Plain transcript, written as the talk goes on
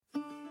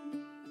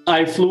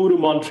I flew to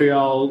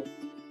Montreal,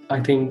 I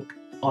think,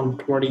 on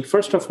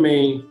 21st of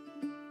May,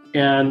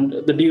 and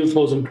the deal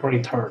closed on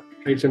 23rd.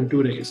 It's in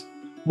 2 days.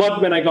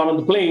 But when I got on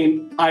the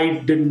plane, I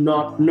did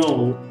not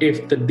know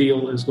if the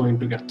deal is going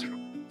to get through.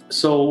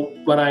 So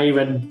when I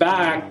went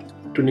back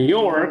to New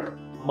York,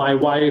 my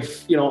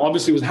wife,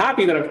 obviously was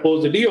happy that I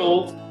closed the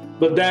deal.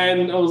 But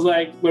then I was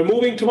like, we're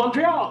moving to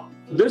Montreal.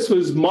 This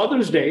was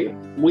Mother's Day.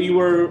 We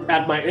were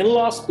at my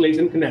in-laws' place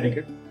in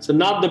Connecticut. So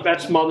not the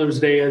best Mother's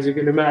Day, as you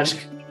can imagine.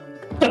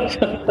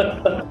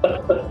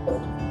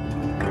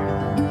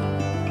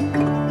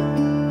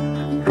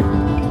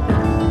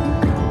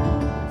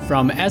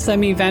 From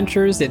SME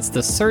Ventures, it's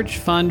the Search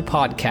Fund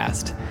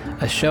Podcast,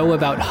 a show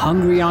about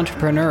hungry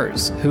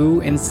entrepreneurs who,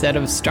 instead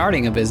of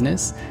starting a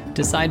business,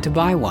 decide to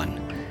buy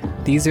one.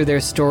 These are their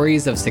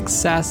stories of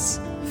success,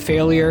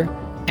 failure,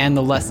 and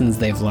the lessons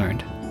they've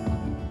learned.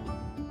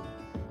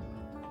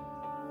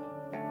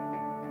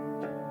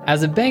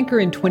 As a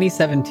banker in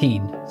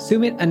 2017,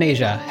 Sumit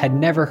Aneja had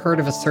never heard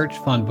of a search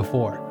fund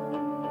before,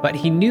 but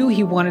he knew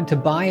he wanted to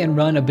buy and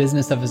run a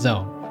business of his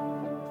own.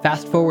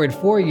 Fast forward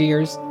 4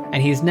 years,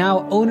 and he's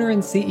now owner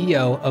and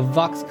CEO of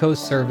Voxco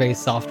survey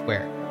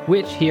software,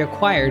 which he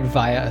acquired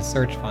via a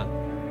search fund.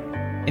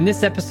 In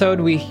this episode,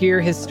 we hear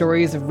his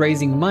stories of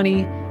raising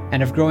money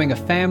and of growing a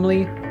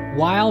family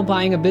while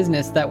buying a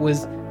business that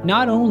was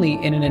not only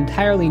in an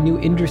entirely new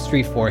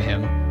industry for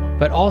him,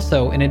 but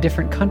also in a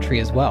different country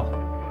as well.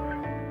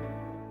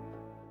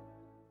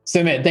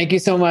 Sumit, thank you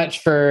so much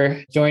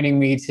for joining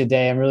me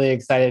today. I'm really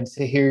excited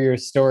to hear your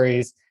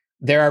stories.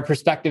 There are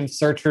prospective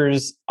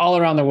searchers all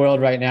around the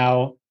world right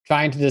now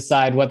trying to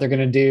decide what they're going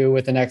to do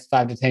with the next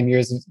 5 to 10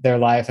 years of their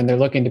life. And they're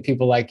looking to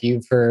people like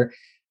you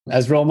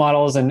as role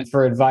models and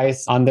for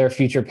advice on their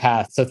future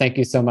path. So thank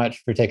you so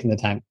much for taking the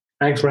time.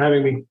 Thanks for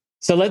having me.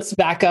 So let's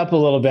back up a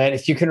little bit.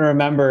 If you can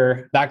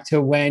remember back to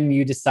when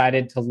you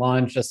decided to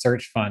launch a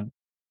search fund,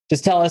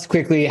 just tell us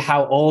quickly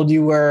how old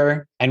you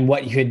were and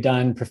what you had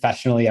done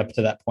professionally up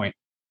to that point.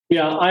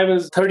 Yeah, I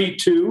was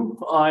 32.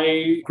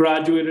 I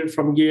graduated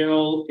from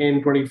Yale in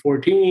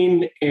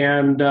 2014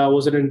 and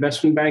was in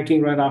investment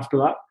banking right after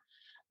that.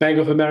 Bank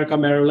of America,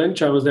 Merrill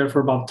Lynch. I was there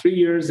for about 3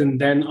 years. And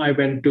then I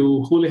went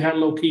to Houlihan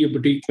Lokey, a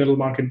boutique middle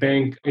market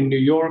bank in New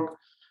York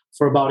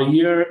for about a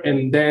year.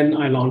 And then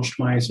I launched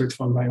my search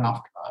fund right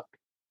after that.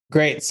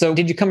 Great. So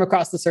did you come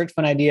across the search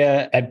fund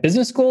idea at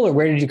business school, or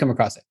where did you come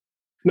across it?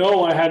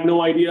 No, I had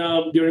no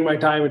idea during my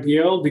time at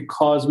Yale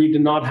because we did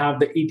not have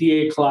the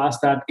ETA class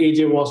that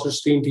AJ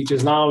Wasserstein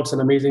teaches now. It's an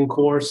amazing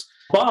course.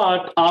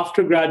 But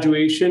after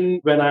graduation,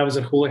 when I was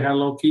at Houlihan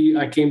Lokey,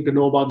 I came to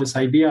know about this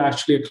idea.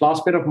 Actually, a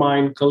classmate of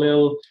mine,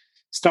 Khalil,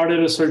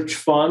 started a search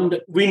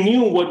fund. We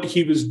knew what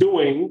he was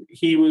doing.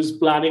 He was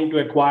planning to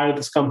acquire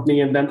this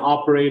company and then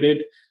operate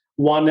it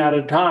one at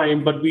a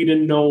time, but we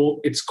didn't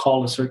know it's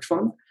called a search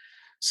fund.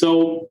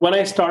 So when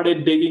I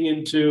started digging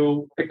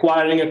into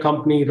acquiring a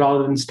company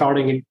rather than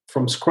starting it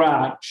from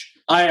scratch,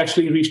 I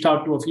actually reached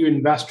out to a few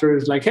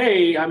investors like,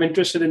 hey, I'm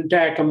interested in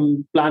tech.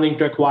 I'm planning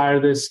to acquire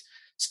this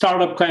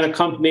startup kind of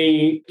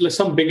company.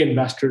 Some big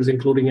investors,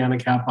 including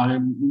Aneja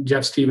and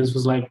Jeff Stevens,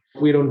 was like,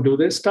 we don't do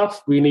this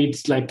stuff. We need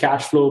like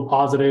cash flow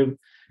positive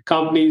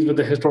companies with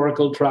a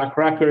historical track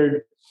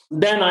record.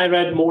 Then I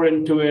read more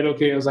into it.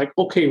 I was like,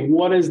 okay,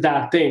 what is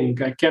that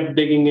thing? I kept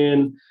digging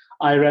in.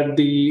 I read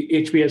the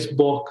HBS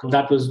book.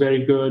 That was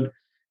very good.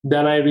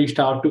 Then I reached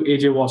out to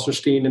AJ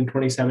Wasserstein in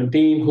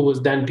 2017, who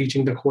was then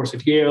teaching the course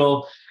at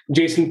Yale.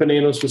 Jason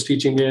Panenos was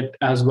teaching it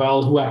as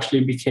well, who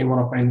actually became one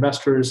of my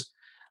investors.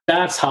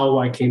 That's how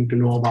I came to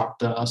know about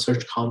the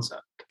search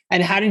concept.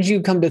 And how did you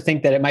come to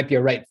think that it might be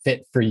a right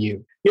fit for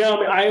you? Yeah,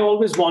 I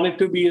always wanted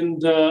to be in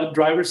the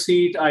driver's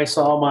seat. I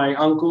saw my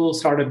uncle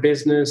start a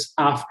business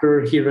after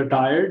he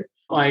retired.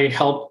 I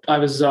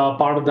was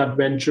part of that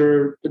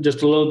venture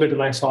just a little bit,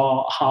 and I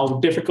saw how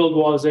difficult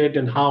was it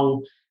and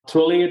how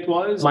thrilling it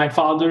was. My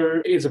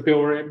father is a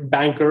pure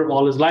banker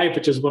all his life,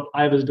 which is what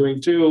I was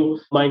doing too.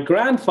 My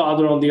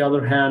grandfather, on the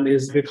other hand,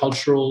 is a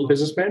cultural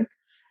businessman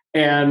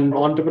and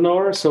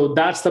entrepreneur. So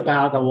that's the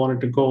path I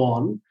wanted to go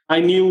on. I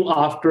knew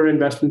after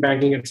investment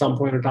banking at some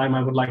point in time,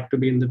 I would like to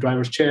be in the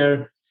driver's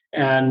chair.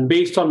 And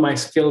based on my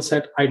skill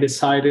set, I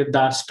decided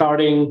that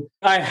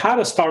I had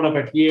a startup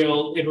at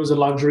Yale. It was a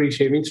luxury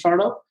shaving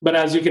startup. But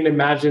as you can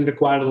imagine, it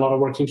required a lot of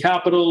working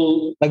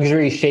capital.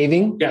 Luxury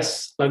shaving?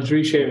 Yes,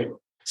 luxury shaving.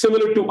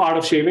 Similar to Art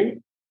of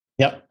Shaving.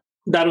 Yep.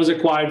 That was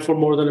acquired for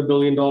more than $1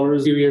 billion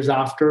a few years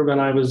after when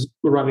I was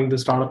running the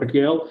startup at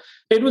Yale.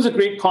 It was a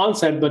great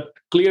concept, but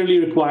clearly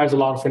requires a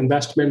lot of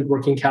investment,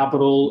 working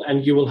capital,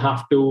 and you will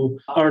have to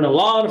earn a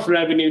lot of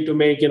revenue to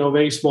make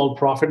very small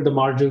profit. The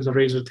margins are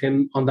razor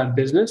thin on that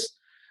business.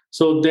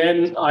 So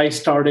then I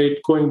started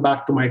going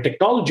back to my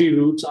technology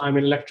roots. I'm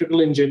an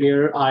electrical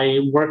engineer. I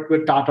worked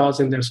with Tata's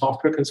in their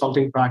software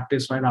consulting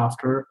practice right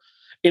after.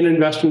 In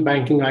investment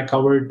banking, I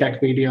covered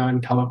tech, media,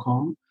 and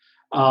telecom.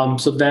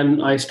 So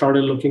then I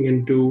started looking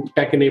into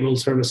tech-enabled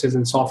services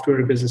and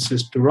software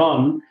businesses to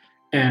run.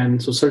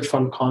 And so search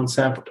fund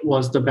concept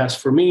was the best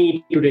for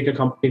me to take a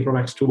company from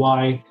X to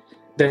Y,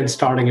 then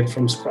starting it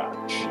from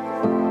scratch.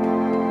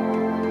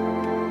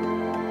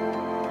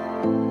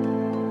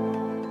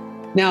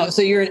 Now,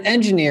 so you're an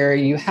engineer,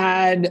 you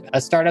had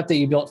a startup that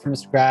you built from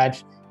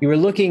scratch, you were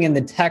looking in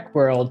the tech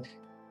world.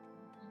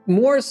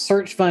 More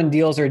search fund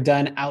deals are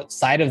done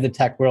outside of the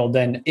tech world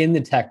than in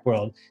the tech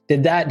world.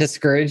 Did that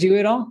discourage you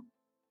at all?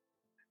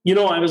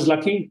 I was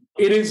lucky.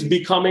 It is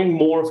becoming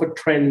more of a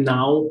trend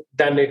now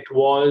than it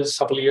was a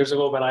couple of years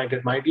ago when I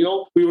did my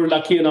deal. We were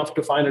lucky enough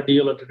to find a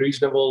deal at a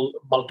reasonable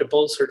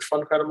multiple, search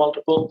fund kind of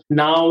multiple.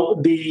 Now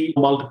the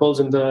multiples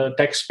in the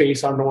tech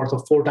space are north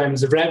of 4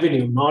 times the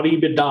revenue, not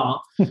EBITDA.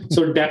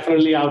 So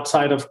definitely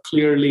outside of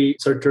clearly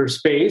searcher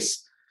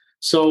space.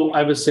 So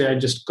I would say I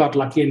just got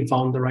lucky and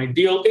found the right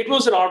deal. It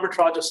was an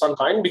arbitrage of some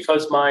kind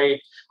because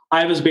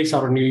I was based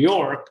out of New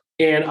York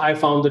and I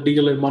found the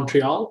deal in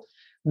Montreal.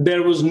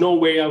 There was no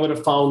way I would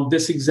have found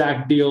this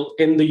exact deal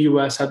in the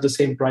US at the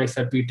same price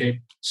that we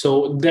did.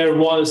 So there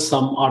was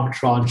some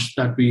arbitrage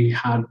that we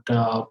had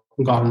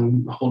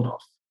gotten hold of.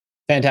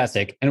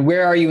 Fantastic. And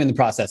where are you in the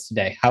process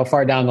today? How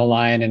far down the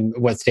line and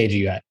what stage are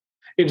you at?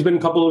 It's been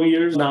a couple of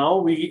years now.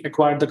 We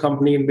acquired the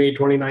company in May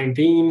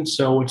 2019.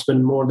 So it's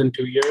been more than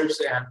 2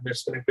 years and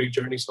it's been a great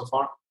journey so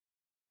far.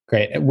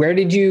 Great. Where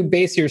did you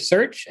base your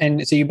search?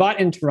 And so you bought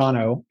in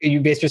Toronto.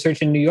 You based your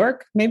search in New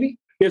York, maybe?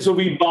 Yeah, so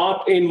we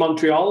bought in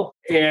Montreal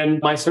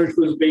and my search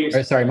was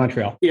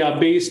Montreal. Yeah,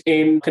 based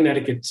in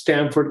Connecticut,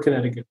 Stamford,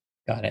 Connecticut.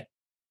 Got it.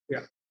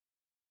 Yeah.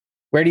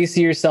 Where do you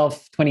see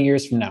yourself 20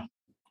 years from now?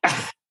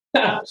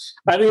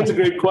 I think it's a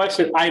great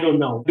question. I don't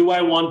know. Do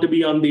I want to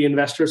be on the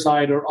investor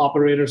side or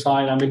operator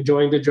side? I'm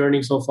enjoying the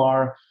journey so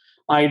far.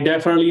 I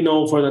definitely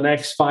know for the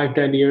next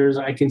 5-10 years,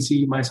 I can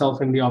see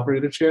myself in the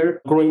operator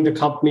chair, growing the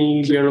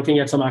company. We are looking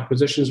at some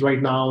acquisitions right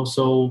now.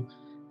 So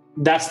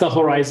that's the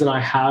horizon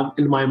I have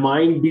in my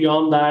mind.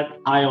 Beyond that,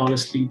 I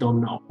honestly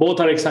don't know. Both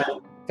are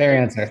exciting. Fair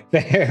answer.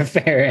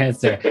 Fair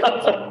answer.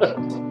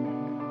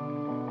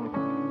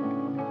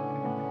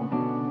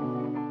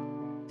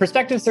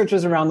 Prospective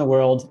searchers around the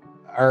world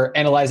are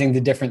analyzing the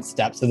different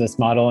steps of this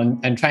model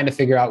and trying to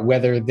figure out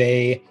whether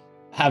they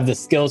have the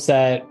skill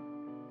set,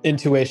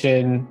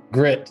 intuition,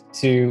 grit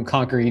to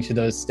conquer each of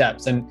those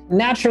steps. And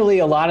naturally,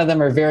 a lot of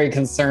them are very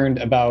concerned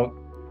about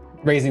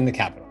raising the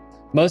capital.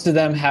 Most of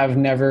them have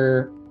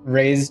never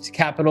raised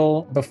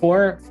capital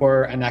before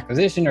for an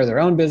acquisition or their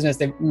own business.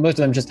 Most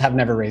of them just have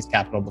never raised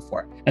capital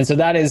before. And so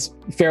that is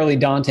fairly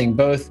daunting,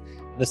 both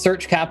the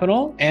search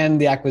capital and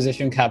the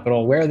acquisition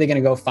capital. Where are they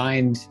going to go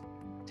find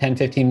 $10,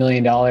 $15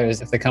 million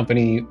if the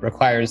company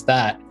requires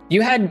that?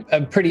 You had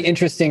a pretty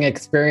interesting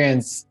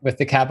experience with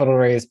the capital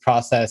raise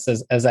process,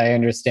 as I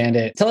understand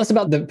it. Tell us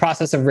about the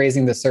process of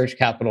raising the search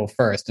capital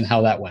first and how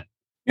that went.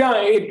 Yeah,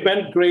 it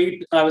went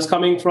great. I was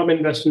coming from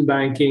investment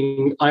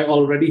banking. I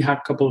already had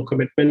a couple of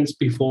commitments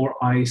before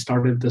I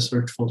started the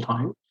search full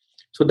time.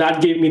 So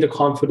that gave me the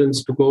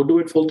confidence to go do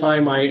it full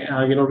time. I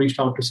reached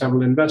out to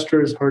several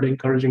investors, heard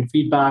encouraging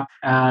feedback,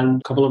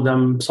 and a couple of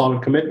them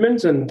solid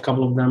commitments, and a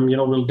couple of them,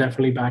 will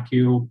definitely back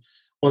you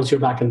once you're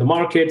back in the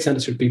market, send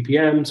us your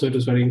PPM. So it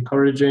was very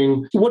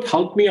encouraging. What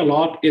helped me a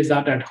lot is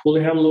that at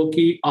Houlihan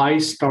Lokey, I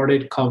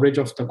started coverage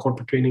of the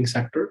corporate training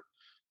sector,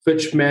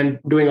 which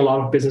meant doing a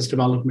lot of business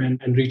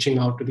development and reaching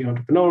out to the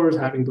entrepreneurs,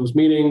 having those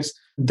meetings.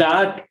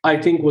 That,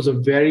 I think, was a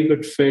very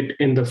good fit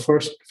in the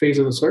first phase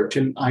of the search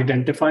in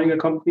identifying a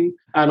company.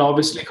 And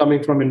obviously,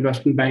 coming from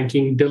investment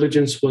banking,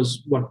 diligence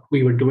was what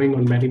we were doing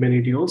on many,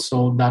 many deals.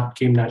 So that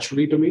came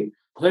naturally to me.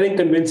 I think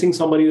convincing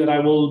somebody that I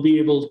will be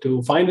able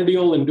to find a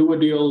deal and do a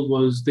deal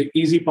was the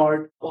easy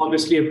part.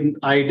 Obviously,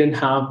 I didn't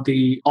have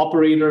the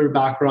operator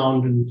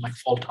background and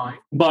full time.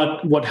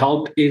 But what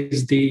helped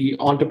is the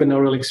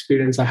entrepreneurial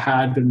experience I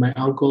had with my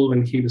uncle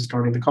when he was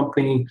starting the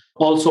company.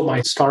 Also,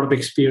 my startup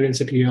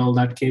experience at Yale,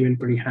 that came in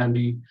pretty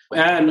handy.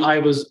 And I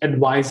was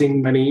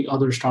advising many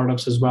other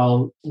startups as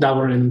well that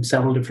were in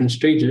several different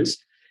stages.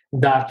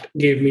 That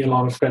gave me a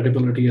lot of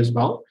credibility as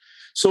well.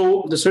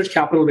 So the search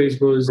capital raise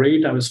was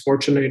great. I was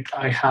fortunate.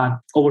 I had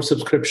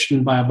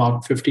oversubscription by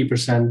about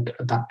 50% at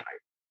that time.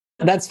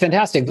 That's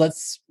fantastic.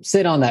 Let's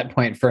sit on that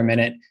point for a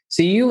minute.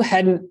 So you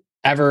hadn't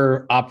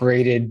ever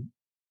operated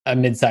a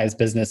mid-sized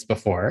business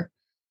before.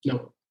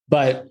 No.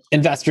 But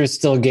investors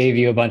still gave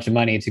you a bunch of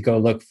money to go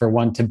look for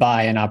one to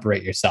buy and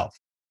operate yourself.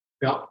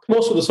 Yeah,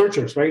 most of the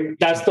searchers, right?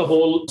 That's the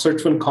whole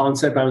search fund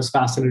concept I was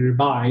fascinated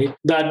by,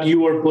 that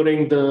you are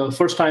putting the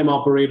first-time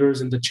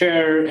operators in the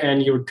chair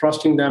and you're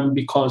trusting them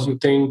because you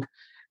think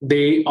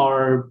they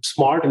are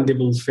smart and they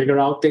will figure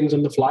out things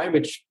on the fly,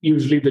 which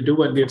usually they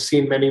do. And we have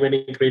seen many,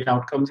 many great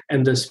outcomes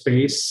in this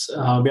space.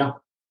 Yeah.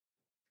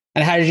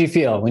 And how did you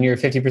feel when you were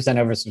 50%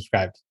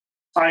 oversubscribed?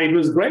 It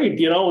was great.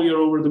 You're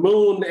over the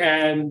moon.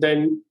 And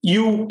then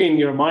you, in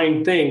your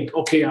mind, think,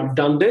 okay, I've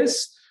done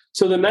this.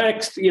 So the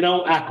next,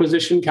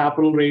 acquisition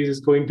capital raise is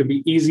going to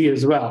be easy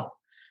as well.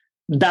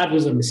 That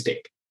was a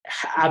mistake.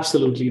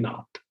 Absolutely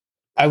not.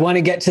 I want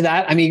to get to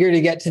that. I'm eager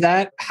to get to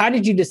that. How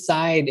did you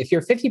decide, if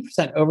you're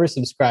 50%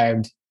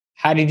 oversubscribed,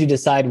 how did you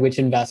decide which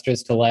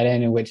investors to let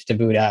in and which to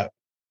boot out?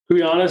 To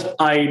be honest,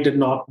 I did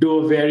not do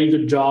a very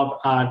good job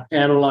at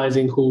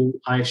analyzing who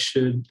I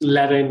should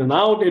let in and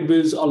out. It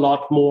was a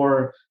lot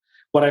more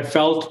but I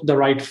felt the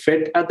right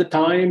fit at the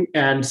time.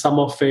 And some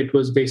of it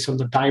was based on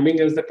the timing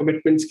as the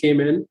commitments came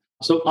in.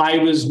 So I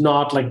was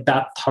not like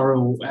that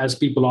thorough as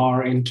people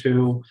are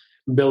into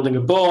building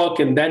a book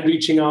and then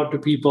reaching out to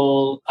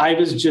people. I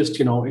was just,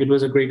 it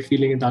was a great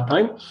feeling at that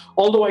time.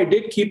 Although I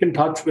did keep in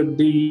touch with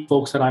the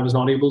folks that I was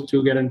not able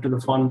to get into the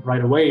fund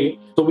right away.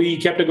 So we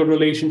kept a good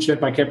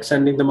relationship. I kept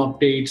sending them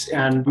updates,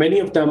 and many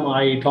of them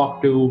I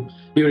talked to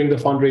during the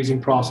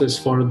fundraising process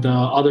for the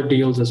other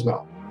deals as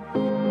well.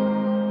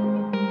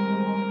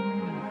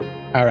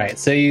 All right.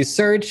 So you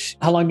search.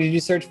 How long did you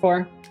search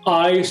for?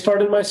 I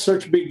started my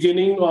search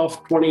beginning of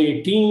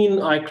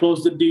 2018. I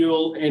closed the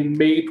deal in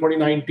May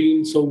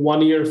 2019. So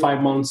 1 year,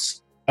 5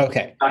 months.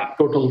 Okay.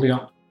 Total,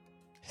 yeah.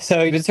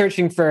 So you've been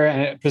searching for,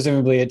 and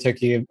presumably it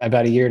took you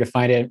about a year to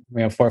find it,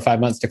 4 or 5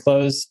 months to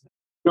close?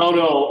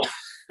 No.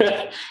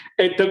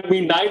 It took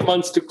me 9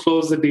 months to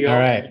close the deal. All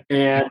right.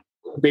 And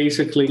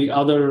basically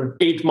other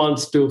 8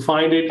 months to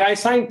find it. I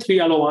signed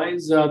 3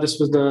 LOIs. This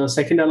was the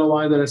second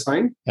LOI that I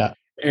signed. Yeah.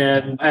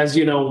 And as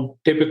you know,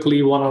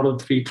 typically 1 out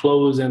of 3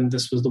 close, and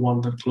this was the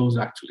one that closed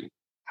actually.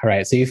 All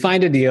right. So you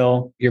find a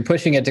deal, you're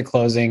pushing it to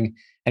closing,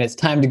 and it's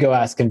time to go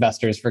ask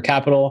investors for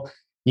capital.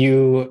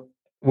 You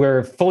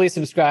were fully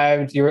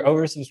subscribed, you were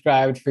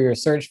oversubscribed for your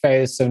search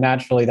phase. So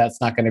naturally, that's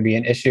not going to be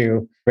an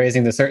issue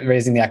raising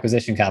the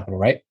acquisition capital,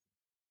 right?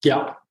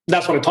 Yeah,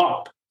 that's what I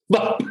thought.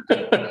 But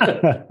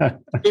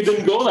it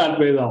didn't go that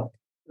way though.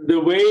 The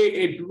way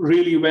it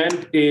really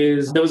went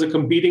is there was a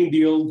competing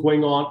deal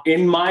going on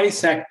in my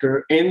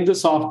sector, in the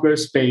software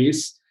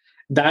space,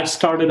 that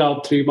started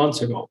out 3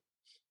 months ago.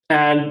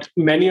 And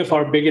many of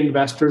our big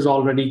investors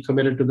already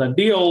committed to that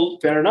deal.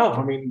 Fair enough.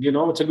 I mean,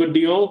 it's a good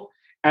deal.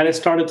 And it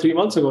started 3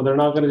 months ago. They're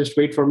not going to just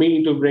wait for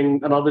me to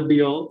bring another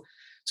deal.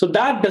 So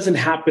that doesn't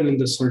happen in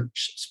the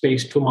search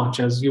space too much,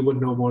 as you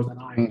would know more than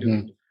I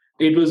do.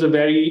 It was a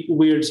very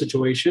weird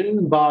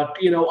situation, but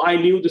I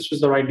knew this was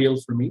the right deal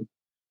for me.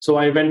 So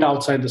I went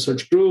outside the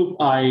search group.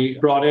 I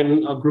brought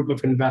in a group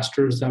of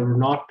investors that were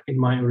not in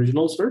my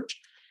original search.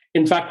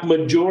 In fact,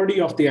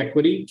 majority of the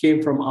equity came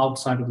from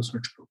outside of the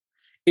search group,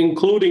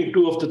 including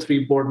 2 of the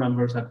 3 board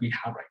members that we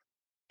have right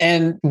now.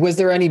 And was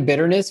there any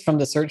bitterness from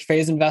the search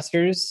phase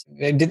investors?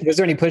 Was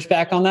there any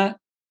pushback on that?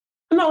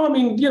 No, I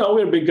mean,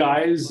 we're big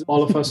guys.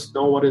 All of us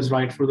know what is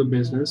right for the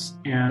business.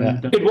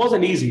 And It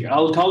wasn't easy.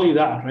 I'll tell you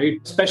that, right?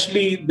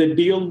 Especially the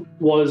deal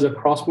was a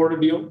cross-border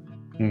deal.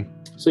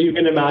 So you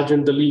can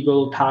imagine the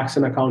legal, tax,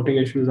 and accounting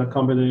issues that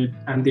come with it,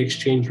 and the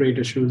exchange rate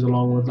issues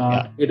along with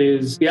that.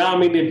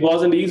 It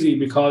wasn't easy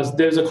because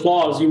there's a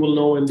clause, you will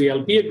know, in the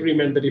LP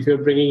agreement that if you're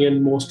bringing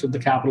in most of the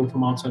capital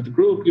from outside the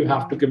group, you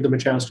have to give them a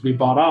chance to be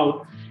bought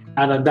out.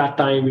 And at that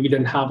time, we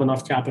didn't have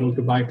enough capital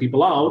to buy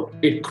people out.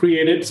 It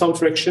created some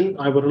friction,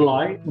 I wouldn't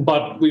lie,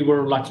 but we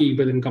were lucky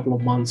within a couple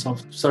of months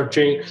of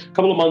searching, a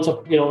couple of months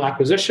of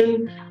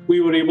acquisition, we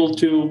were able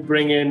to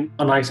bring in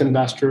a nice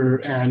investor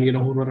and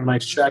who wrote a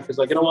nice check. It's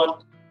like, you know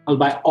what? I'll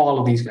buy all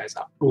of these guys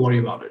out. Don't worry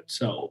about it.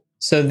 So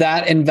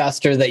that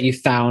investor that you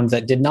found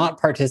that did not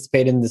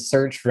participate in the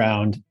search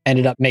round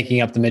ended up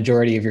making up the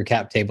majority of your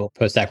cap table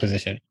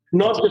post-acquisition.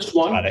 Not just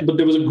one, but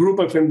there was a group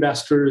of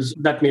investors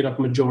that made up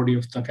majority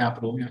of the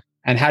capital. Yeah.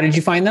 And how did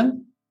you find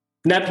them?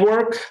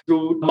 Network,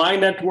 through my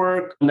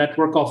network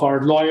of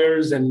our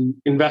lawyers and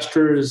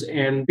investors.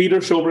 And Peter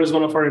Schober is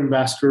one of our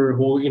investors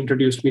who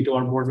introduced me to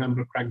our board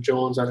member, Craig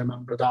Jones. I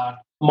remember that.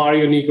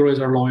 Mario Negro is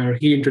our lawyer.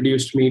 He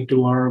introduced me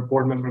to our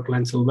board member,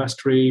 Glenn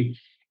Silvestri.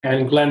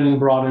 And Glenn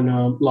brought in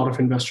a lot of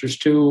investors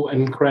too.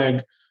 And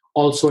Craig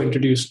also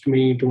introduced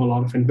me to a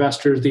lot of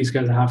investors. These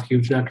guys have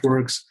huge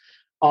networks.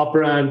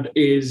 Operand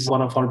is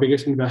one of our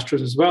biggest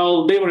investors as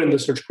well. They were in the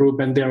search group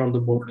and they're on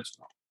the board as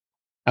well.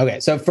 Okay.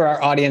 So for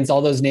our audience,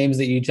 all those names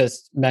that you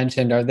just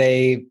mentioned, are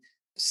they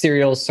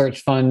serial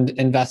search fund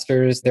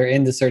investors? They're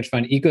in the search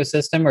fund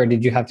ecosystem, or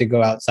did you have to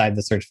go outside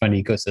the search fund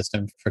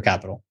ecosystem for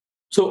capital?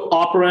 So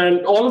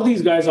Operand, all of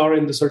these guys are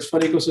in the search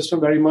fund ecosystem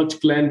very much.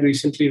 Glenn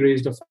recently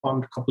raised a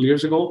fund a couple of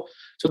years ago.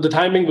 So the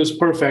timing was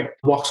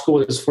perfect. Voxco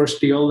was his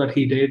first deal that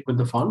he did with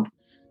the fund.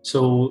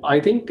 So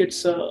I think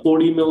it's a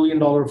 $40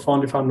 million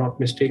fund, if I'm not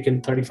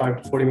mistaken,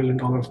 $35 to $40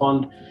 million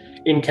fund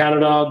in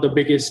Canada, the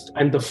biggest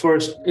and the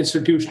first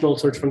institutional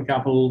search fund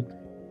capital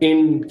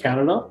in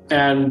Canada.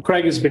 And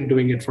Craig has been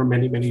doing it for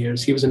many, many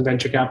years. He was in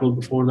venture capital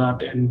before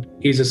that, and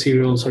he's a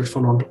serial search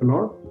fund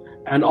entrepreneur.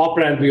 And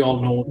Operand, we all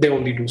know, they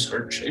only do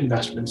search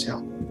investments, yeah.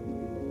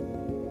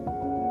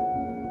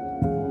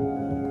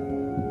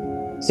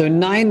 So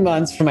 9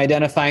 months from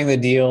identifying the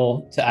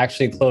deal to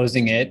actually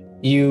closing it,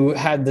 you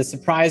had the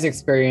surprise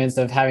experience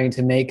of having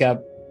to make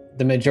up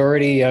the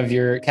majority of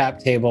your cap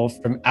table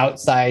from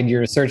outside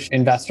your search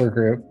investor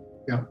group.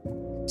 Yeah.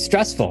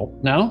 Stressful,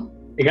 no?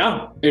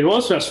 Yeah, it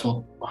was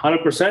stressful,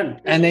 100%.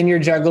 And then you're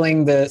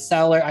juggling the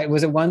seller.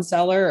 Was it one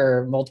seller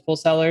or multiple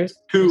sellers?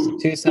 Two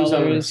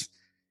sellers.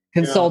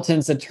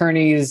 Consultants,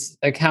 attorneys,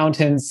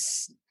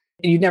 accountants.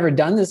 You've never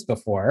done this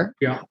before.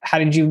 Yeah. How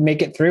did you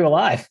make it through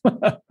alive?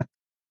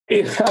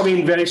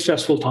 Very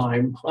stressful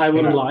time. I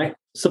wouldn't lie.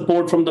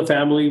 Support from the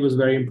family was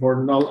very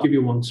important. I'll give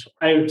you one story.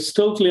 I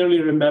still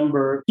clearly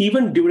remember,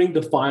 even during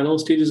the final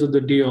stages of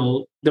the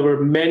deal, there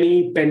were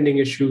many pending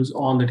issues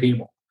on the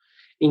table,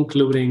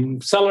 including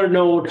seller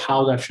note,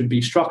 how that should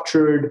be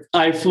structured.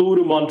 I flew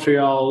to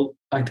Montreal,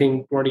 I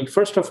think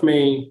 21st of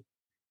May,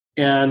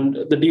 and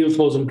the deal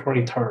closed on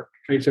 23rd,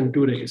 right? It's in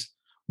 2 days.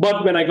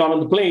 But when I got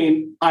on the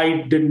plane,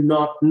 I did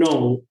not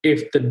know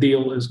if the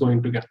deal is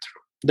going to get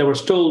through. There were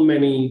still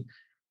many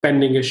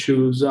pending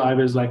issues. I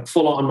was like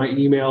full on my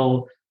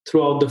email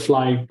throughout the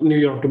flight, New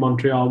York to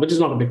Montreal, which is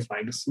not a big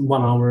flight. It's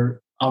 1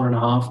 hour, hour and a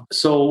half.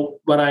 So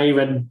when I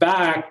went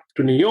back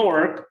to New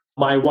York,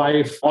 my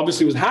wife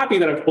obviously was happy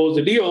that I closed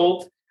the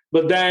deal.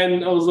 But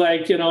then I was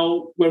like,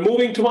 we're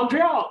moving to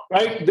Montreal,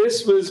 right?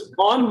 This was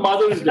on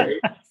Mother's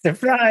Day.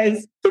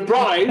 Surprise.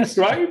 Surprise,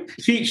 right?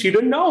 She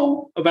didn't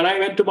know when I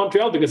went to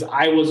Montreal because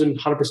I wasn't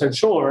 100%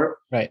 sure.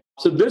 Right.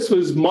 So this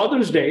was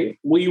Mother's Day.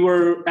 We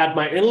were at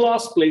my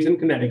in-laws' place in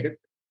Connecticut.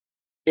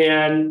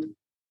 And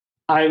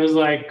I was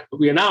like,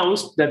 we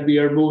announced that we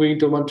are moving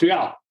to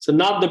Montreal. So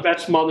not the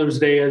best Mother's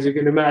Day, as you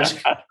can imagine.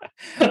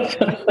 Yeah,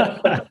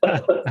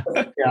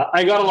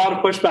 I got a lot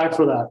of pushback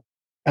for that.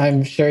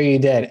 I'm sure you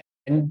did.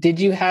 And did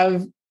you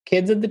have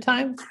kids at the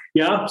time?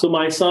 Yeah. So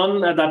my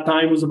son at that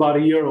time was about a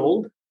year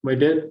old. I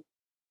did.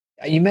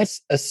 You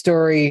mentioned a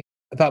story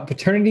about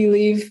paternity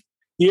leave.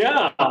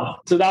 Yeah.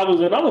 So that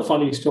was another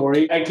funny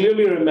story. I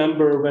clearly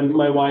remember when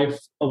my wife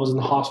was in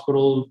the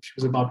hospital, she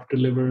was about to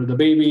deliver the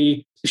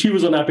baby. She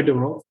was on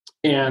epidural.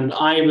 And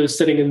I was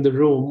sitting in the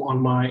room on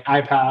my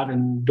iPad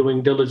and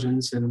doing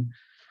diligence and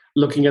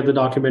looking at the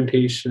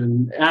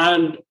documentation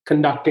and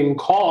conducting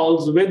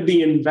calls with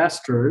the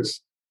investors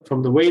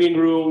from the waiting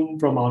room,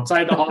 from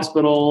outside the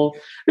hospital.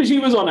 She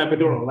was on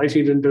epidural, right?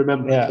 She didn't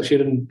remember. Yeah. So she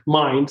didn't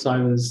mind. So I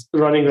was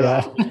running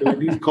around doing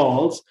these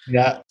calls.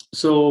 Yeah.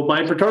 So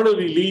my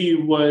paternity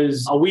leave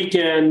was a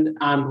weekend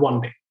and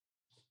 1 day.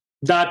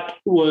 That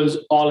was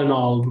all in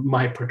all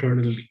my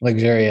paternity leave.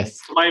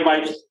 Luxurious. My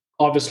wife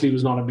obviously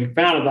was not a big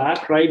fan of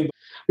that, right?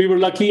 We were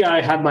lucky.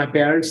 I had my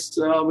parents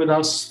with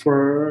us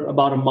for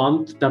about a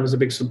month. That was a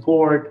big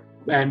support.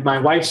 And my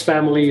wife's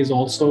family is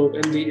also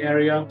in the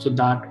area. So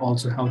that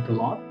also helped a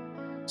lot.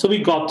 So we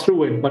got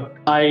through it. But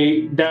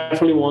I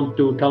definitely want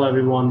to tell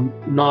everyone,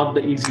 not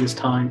the easiest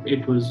time.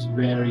 It was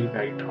very,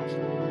 very tough.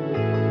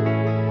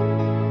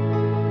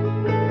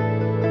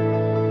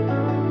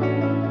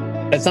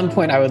 At some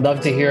point, I would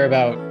love to hear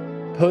about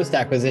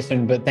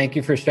post-acquisition, but thank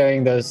you for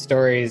sharing those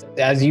stories.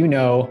 As you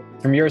know,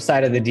 from your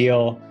side of the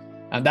deal,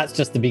 that's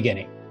just the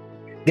beginning.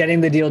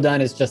 Getting the deal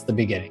done is just the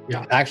beginning.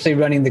 Yeah. Actually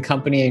running the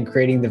company and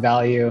creating the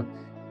value,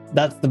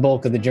 that's the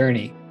bulk of the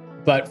journey.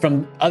 But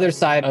from other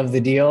side of the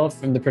deal,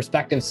 from the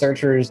prospective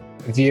searcher's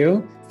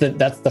view,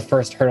 that's the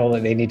first hurdle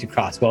that they need to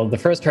cross. Well, the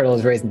first hurdle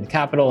is raising the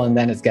capital, and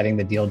then it's getting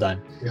the deal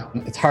done. Yeah.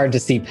 It's hard to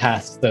see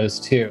past those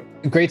two.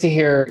 Great to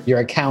hear your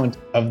account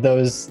of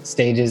those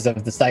stages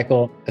of the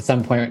cycle. At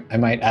some point, I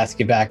might ask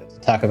you back to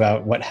talk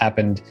about what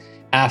happened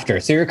after.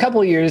 So you're a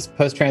couple of years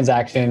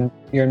post-transaction.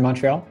 You're in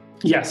Montreal?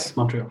 Yes,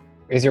 Montreal.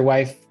 Is your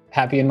wife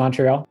happy in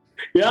Montreal?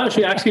 Yeah,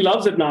 she actually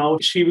loves it now.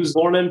 She was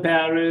born in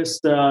Paris,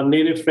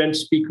 native French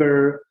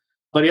speaker.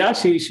 But yeah,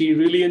 she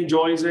really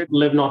enjoys it.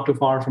 Live not too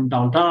far from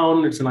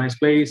downtown. It's a nice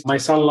place. My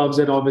son loves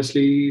it,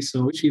 obviously.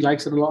 So she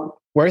likes it a lot.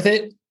 Worth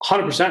it?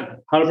 100%.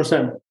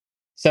 100%.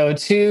 So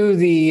to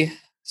the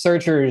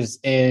searchers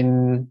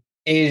in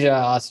Asia,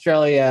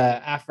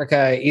 Australia,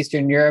 Africa,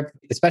 Eastern Europe,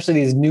 especially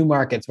these new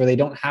markets where they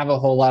don't have a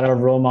whole lot of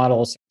role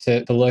models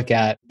to look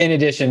at, in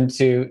addition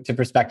to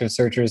prospective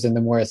searchers in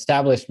the more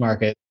established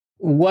market,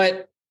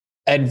 what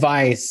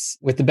advice,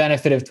 with the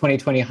benefit of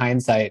 2020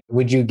 hindsight,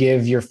 would you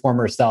give your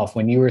former self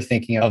when you were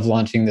thinking of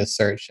launching this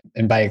search?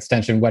 And by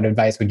extension, what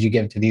advice would you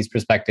give to these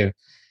prospective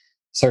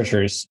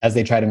searchers as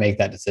they try to make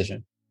that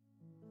decision?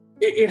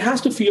 It has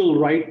to feel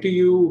right to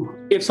you.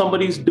 If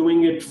somebody's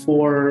doing it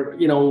for,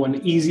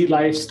 an easy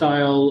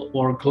lifestyle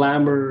or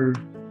glamour,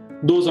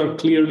 those are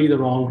clearly the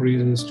wrong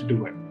reasons to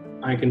do it.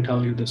 I can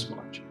tell you this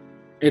much.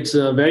 It's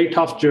a very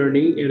tough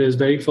journey. It is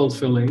very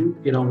fulfilling.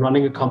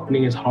 Running a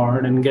company is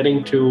hard, and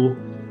getting to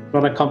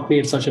run a company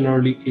at such an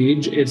early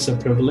age, it's a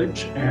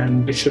privilege,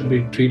 and it should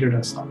be treated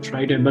as such,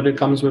 right? But it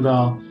comes with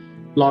a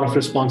lot of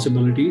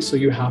responsibility, so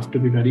you have to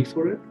be ready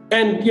for it.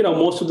 And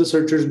most of the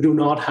searchers do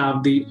not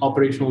have the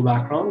operational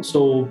background,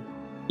 so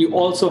you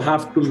also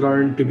have to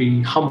learn to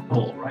be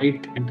humble,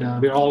 right? And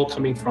we're all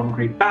coming from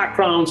great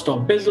backgrounds,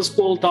 top business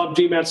school, top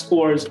GMAT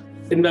scores,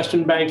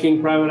 investment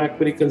banking, private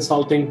equity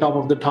consulting, top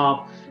of the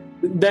top.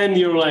 Then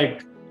you're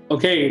like,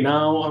 okay,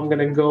 now I'm going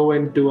to go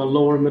into a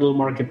lower middle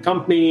market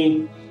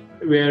company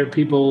where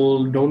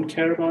people don't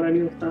care about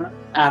any of that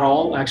at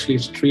all. Actually,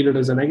 it's treated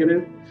as a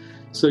negative.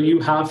 So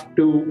you have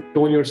to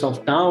tone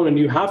yourself down, and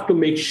you have to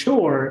make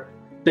sure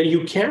that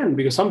you can,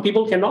 because some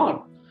people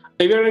cannot.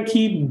 If you're going to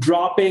keep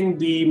dropping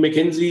the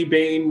McKinsey,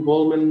 Bain,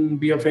 Goldman,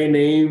 BFA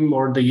name,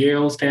 or the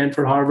Yale,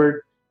 Stanford,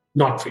 Harvard,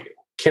 not for you.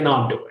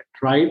 Cannot do it,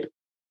 right?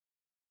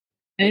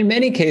 And in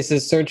many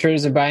cases,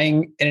 searchers are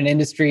buying in an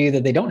industry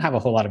that they don't have a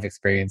whole lot of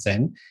experience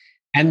in.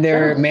 And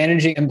they're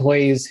managing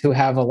employees who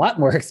have a lot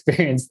more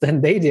experience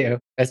than they do,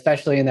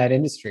 especially in that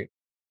industry.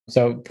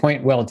 So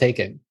point well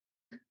taken.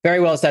 Very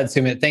well said,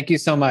 Sumit. Thank you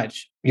so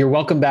much. You're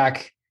welcome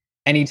back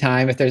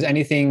anytime. If there's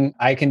anything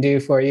I can do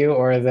for you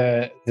or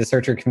the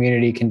searcher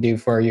community can do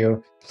for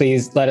you,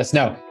 please let us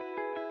know.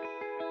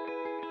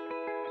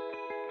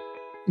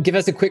 Give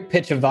us a quick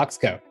pitch of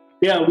Voxco.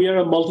 Yeah, we are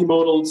a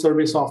multimodal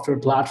survey software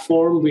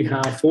platform. We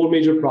have 4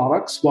 major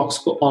products.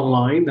 Voxco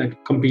Online,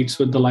 that competes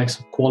with the likes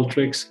of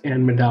Qualtrics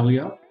and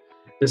Medallia.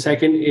 The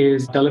second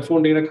is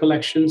telephone data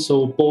collection.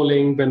 So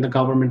polling, when the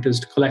government is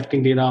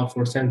collecting data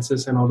for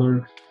census and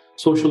other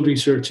social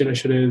research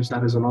initiatives,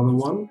 that is another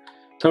one.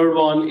 Third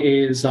one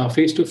is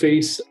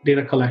face-to-face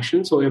data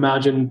collection. So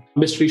imagine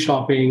mystery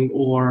shopping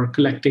or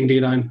collecting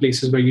data in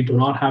places where you do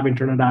not have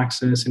internet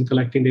access and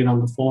collecting data on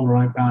the phone or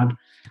iPad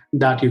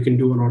that you can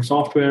do in our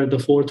software. The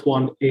fourth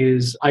one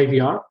is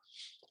IVR.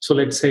 So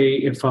let's say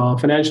if a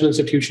financial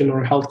institution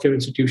or a healthcare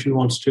institution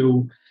wants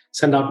to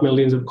send out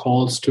millions of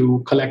calls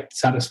to collect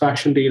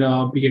satisfaction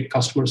data, be it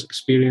customer's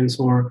experience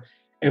or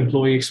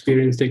employee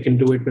experience, they can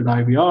do it with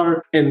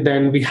IVR. And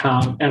then we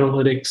have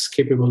analytics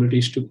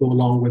capabilities to go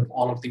along with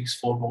all of these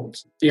 4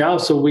 modes. Yeah,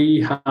 so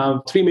we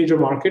have 3 major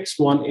markets.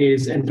 One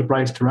is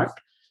enterprise direct.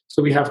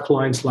 So we have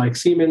clients like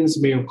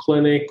Siemens, Mayo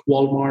Clinic,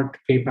 Walmart,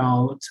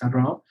 PayPal,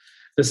 etc.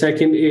 The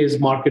second is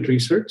market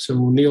research.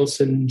 So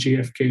Nielsen,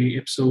 GfK,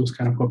 Ipsos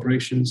kind of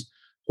corporations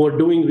who are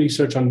doing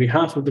research on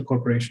behalf of the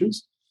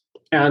corporations.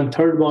 And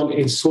third one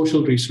is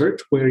social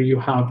research, where you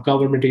have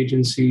government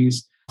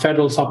agencies,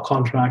 federal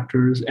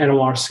subcontractors,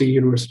 NORC,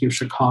 University of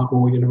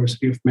Chicago,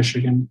 University of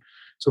Michigan.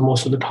 So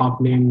most of the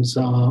top names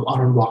are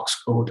on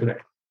Voxco today.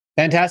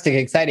 Fantastic,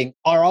 exciting.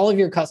 Are all of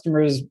your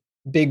customers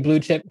big blue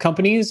chip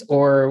companies,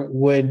 or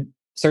would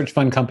search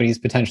fund companies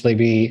potentially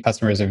be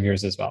customers of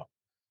yours as well?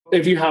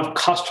 If you have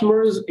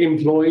customers,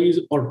 employees,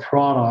 or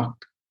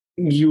product,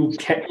 you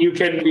can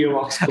be a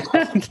Voxco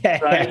company. Okay.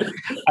 Right?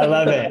 I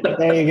love it.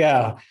 There you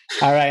go.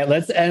 All right,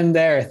 let's end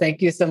there.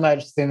 Thank you so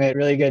much, Sumit.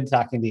 Really good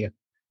talking to you.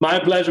 My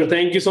pleasure.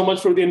 Thank you so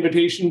much for the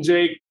invitation,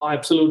 Jake.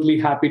 Absolutely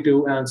happy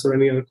to answer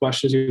any other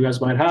questions you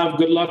guys might have.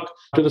 Good luck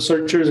to the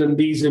searchers in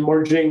these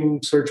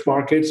emerging search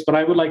markets. But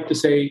I would like to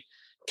say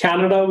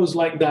Canada was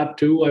like that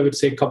too, I would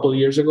say a couple of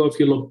years ago, if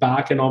you look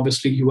back. And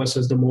obviously, US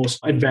is the most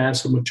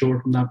advanced or mature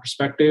from that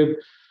perspective.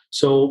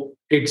 So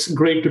it's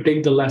great to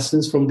take the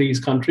lessons from these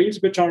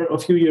countries, which are a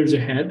few years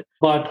ahead.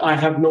 But I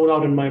have no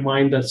doubt in my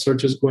mind that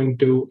search is going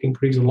to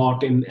increase a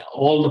lot in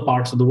all the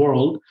parts of the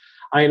world.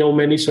 I know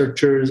many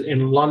searchers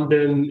in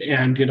London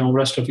and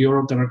rest of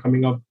Europe that are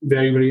coming up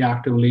very, very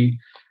actively.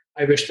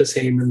 I wish the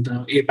same in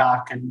the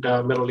APAC and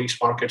Middle East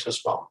markets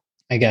as well.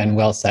 Again,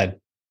 well said.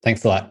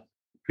 Thanks a lot.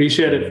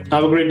 Appreciate it.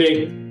 Have a great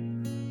day.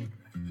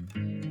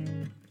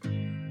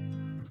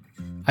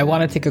 I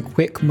want to take a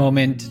quick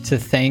moment to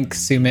thank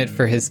Sumit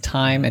for his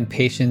time and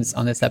patience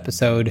on this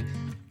episode.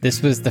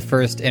 This was the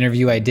first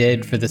interview I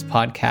did for this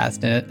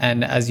podcast,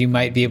 and as you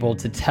might be able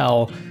to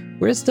tell,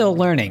 we're still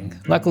learning.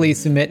 Luckily,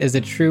 Sumit is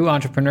a true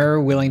entrepreneur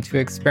willing to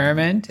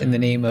experiment in the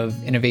name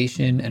of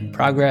innovation and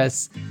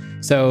progress.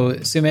 So,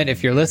 Sumit,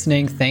 if you're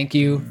listening, thank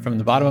you from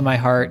the bottom of my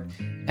heart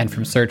and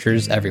from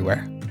searchers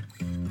everywhere.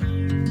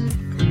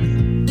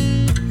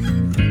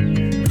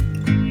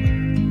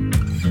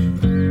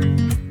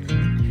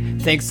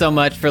 Thanks so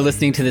much for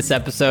listening to this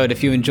episode.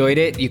 If you enjoyed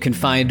it, you can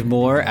find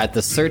more at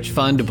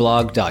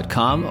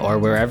thesearchfundblog.com or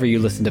wherever you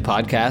listen to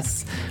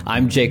podcasts.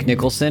 I'm Jake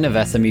Nicholson of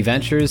SME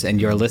Ventures,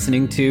 and you're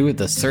listening to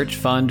the Search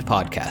Fund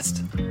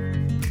Podcast.